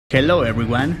Hello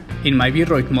everyone, in my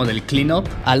Vroid model cleanup,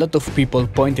 a lot of people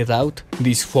pointed out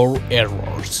these 4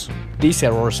 errors. These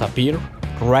errors appear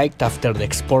right after the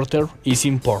exporter is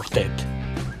imported.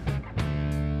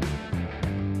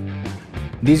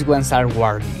 These ones are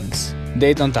warnings,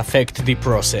 they don't affect the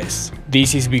process.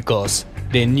 This is because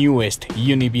the newest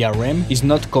uniVRM is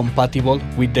not compatible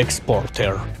with the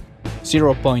exporter.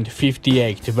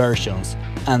 0.58 versions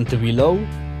and below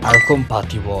are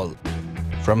compatible.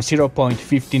 From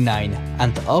 0.59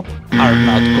 and up are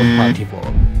not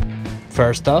compatible.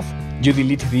 First off, you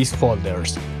delete these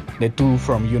folders, the 2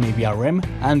 from uniVRM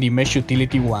and the mesh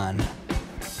utility one.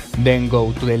 Then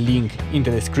go to the link in the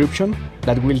description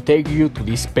that will take you to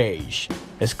this page.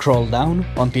 Scroll down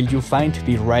until you find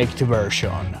the right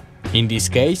version, in this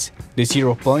case the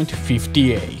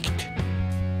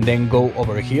 0.58. Then go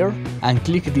over here and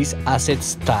click this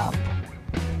Assets tab.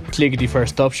 Click the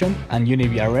first option and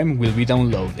uniVRM will be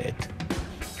downloaded.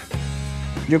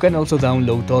 You can also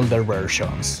download older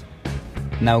versions.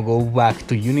 Now go back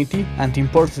to Unity and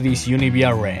import this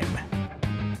uniVRM.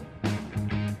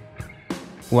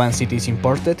 Once it is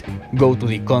imported, go to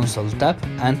the Console tab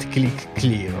and click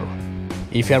Clear.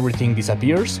 If everything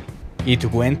disappears, it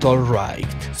went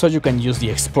alright, so you can use the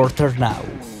exporter now.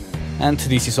 And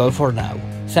this is all for now.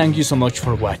 Thank you so much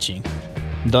for watching.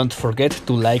 Don't forget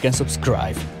to like and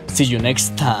subscribe. See you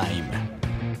next time!